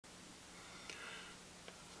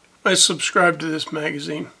I subscribe to this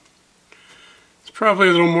magazine. It's probably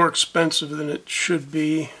a little more expensive than it should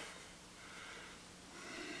be.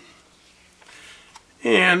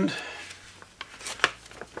 And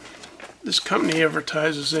this company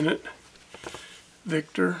advertises in it,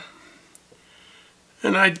 Victor.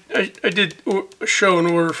 And I did show an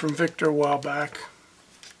order from Victor a while back.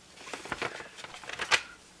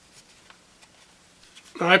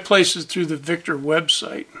 I placed it through the Victor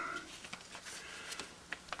website.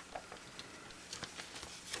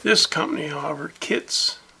 This company, however,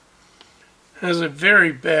 Kits, has a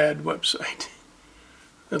very bad website.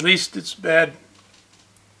 At least it's bad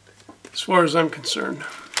as far as I'm concerned.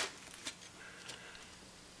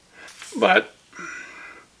 But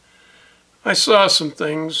I saw some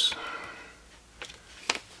things.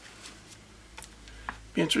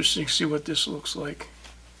 Be interesting to see what this looks like.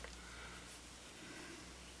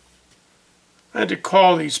 I had to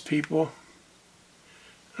call these people,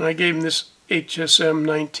 and I gave them this HSM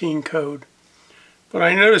 19 code. But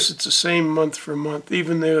I noticed it's the same month for month,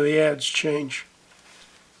 even though the ads change.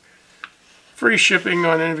 Free shipping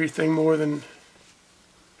on everything more than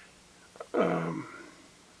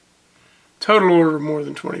total order more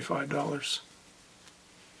than $25.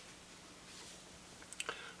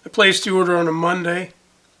 I placed the order on a Monday,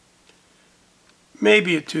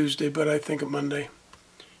 maybe a Tuesday, but I think a Monday.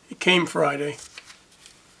 It came Friday.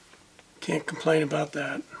 Can't complain about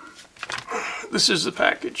that. This is the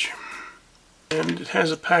package. And it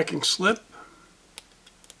has a packing slip.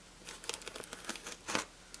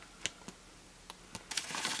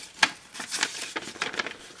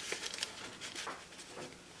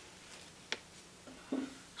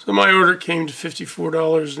 So my order came to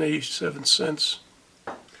 $54.87.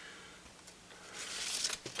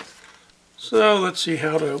 So let's see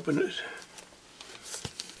how to open it.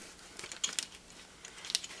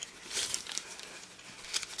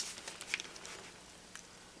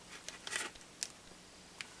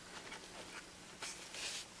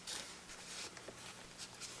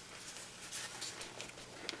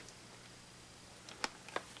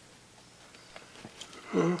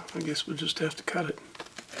 Well, I guess we'll just have to cut it.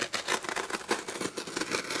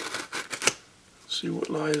 See what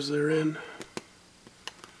lies therein.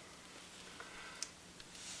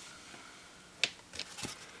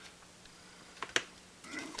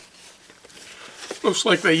 Looks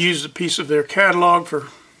like they used a piece of their catalog for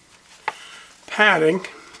padding.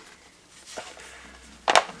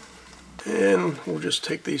 And we'll just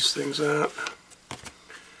take these things out.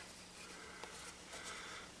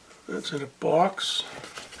 That's in a box.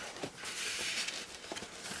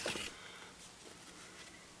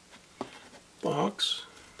 Box.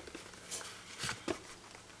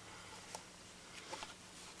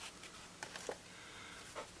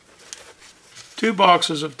 Two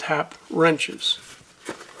boxes of tap wrenches.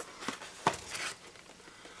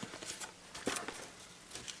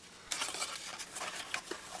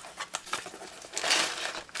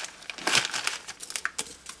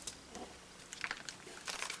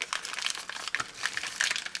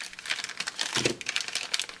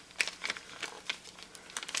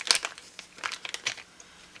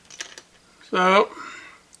 So,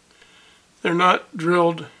 they're not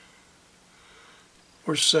drilled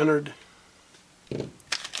or centered.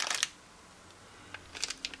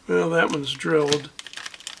 Well, that one's drilled.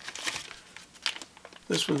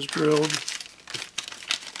 This one's drilled.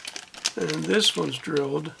 And this one's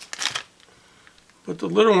drilled. But the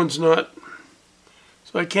little one's not.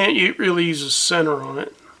 So I can't really use a center on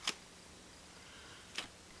it.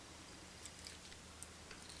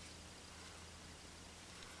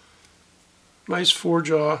 Nice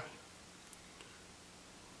 4-jaw.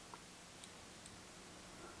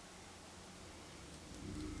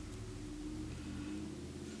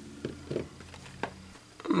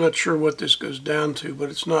 I'm not sure what this goes down to, but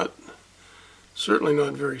it's not, certainly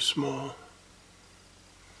not very small.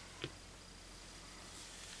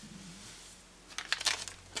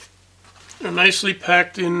 They're nicely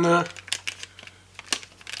packed in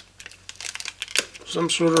some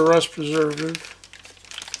sort of rust preservative.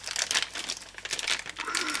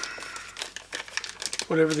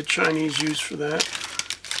 Whatever the Chinese use for that.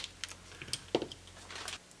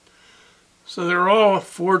 So they're all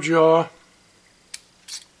 4-jaw,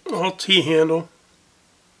 all T-handle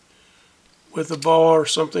with a ball or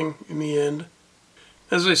something in the end.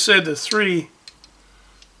 As I said, the 3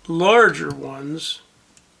 larger ones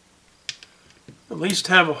at least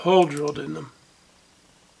have a hole drilled in them.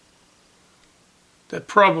 That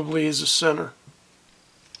probably is a center.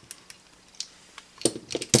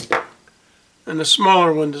 And the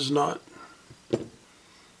smaller one does not.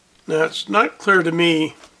 Now it's not clear to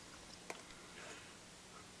me,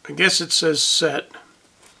 I guess it says set.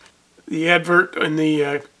 The advert in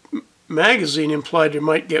the magazine implied you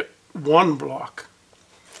might get 1 block,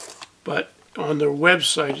 but on their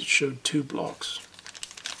website it showed 2 blocks.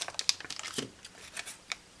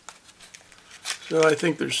 So I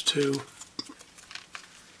think there's 2.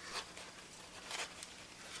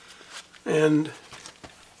 And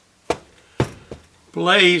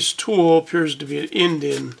Blaze tool appears to be an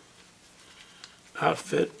Indian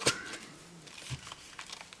outfit.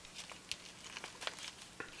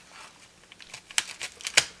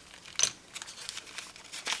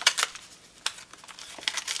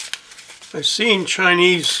 I've seen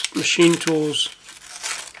Chinese machine tools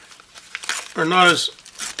are not as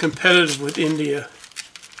competitive with India.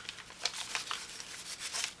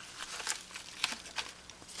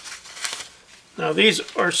 Now these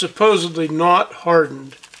are supposedly not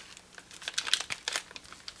hardened,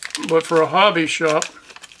 but for a hobby shop,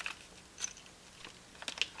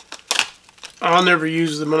 I'll never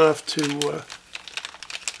use them enough to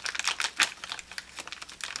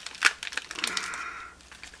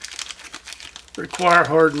require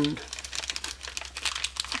hardened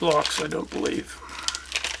blocks, I don't believe.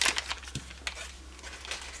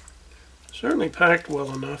 Certainly packed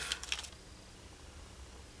well enough.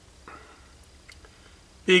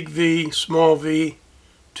 Big V, small V,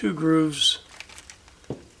 2 grooves.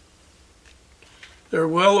 They're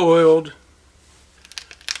well oiled.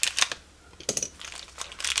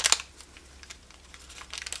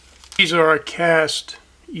 These are a cast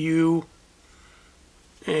U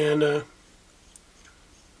and a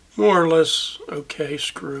more or less okay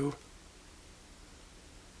screw.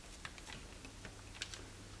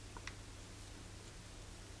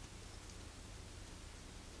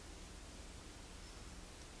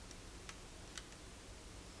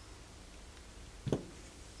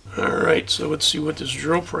 Alright, so let's see what this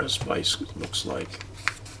drill press vise looks like.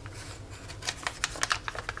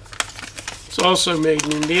 It's also made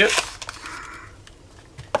in India.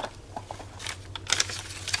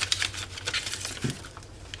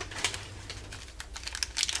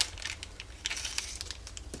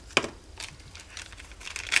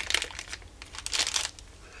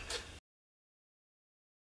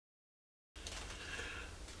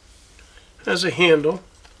 Has a handle.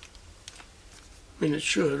 I mean, it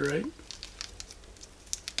should, right?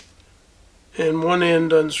 And one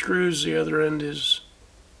end unscrews, the other end is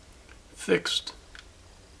fixed.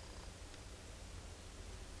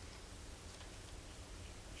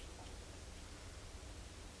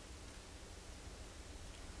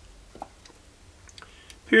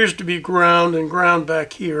 Appears to be ground and ground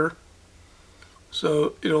back here.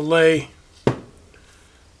 So it'll lay,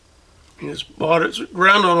 it's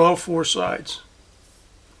ground on all 4 sides.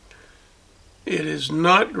 It is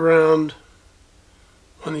not ground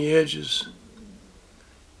on the edges.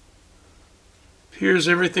 Appears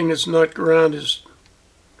everything that's not ground is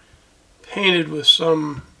painted with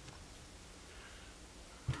some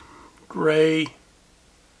gray,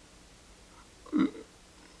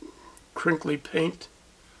 crinkly paint.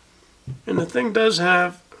 And the thing does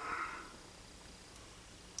have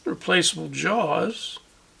replaceable jaws.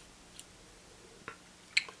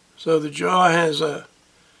 So the jaw has a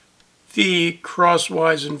V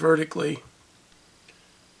crosswise and vertically,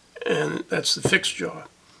 and that's the fixed jaw.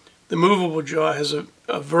 The movable jaw has a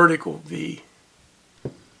vertical V.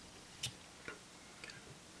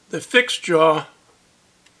 The fixed jaw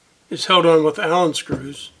is held on with Allen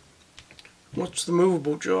screws. What's the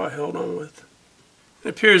movable jaw held on with? It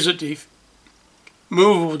appears that the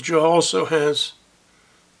movable jaw also has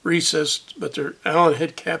recessed, but their Allen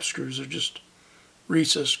head cap screws are just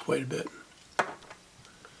recessed quite a bit.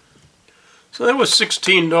 So that was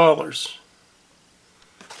 $16.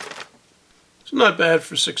 It's not bad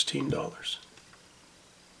for $16.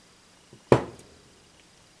 And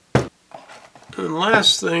the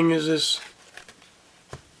last thing is this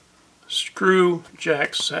screw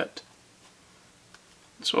jack set.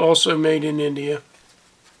 It's also made in India.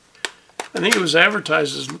 I think it was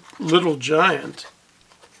advertised as Little Giant,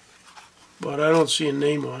 but I don't see a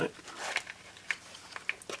name on it.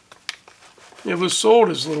 It was sold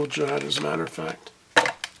as Little Giant, as a matter of fact,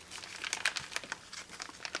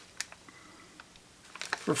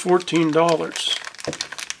 for $14.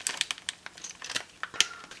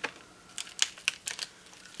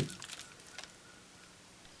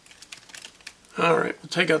 Alright, we'll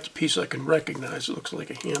take out the piece I can recognize. It looks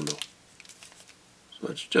like a handle. So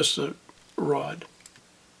it's just a rod.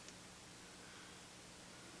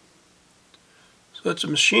 So it's a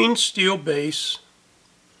machined steel base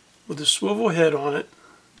with a swivel head on it.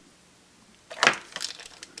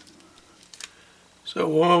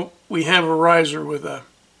 So we have a riser with a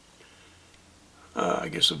I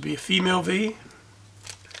guess it would be a female V.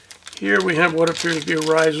 Here we have what appears to be a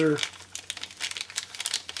riser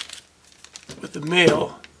with the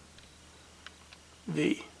male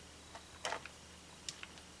V.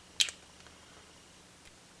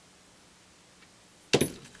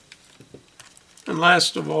 And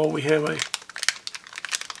last of all, we have a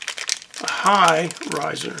high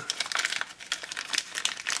riser.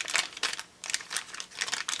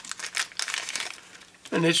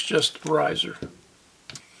 And it's just riser.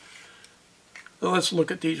 So let's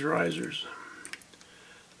look at these risers.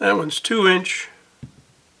 That one's 2-inch.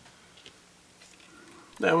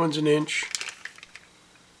 That one's 1 inch.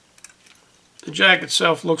 The jack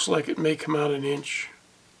itself looks like it may come out 1 inch.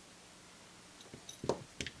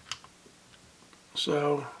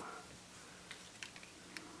 So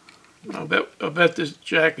I'll bet this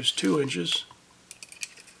jack is 2 inches.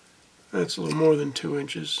 That's a little more than 2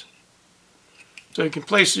 inches. So you can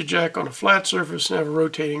place the jack on a flat surface and have a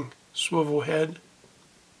rotating swivel head.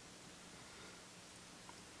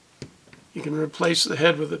 You can replace the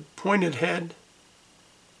head with a pointed head.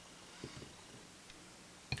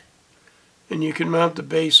 And you can mount the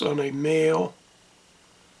base on a male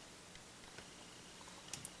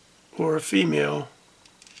or a female,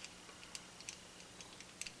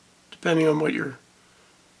 depending on what you're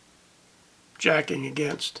jacking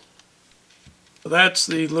against. So that's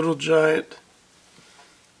the Little Giant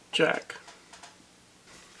jack.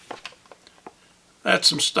 That's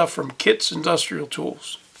some stuff from Kit's Industrial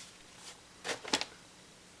Tools.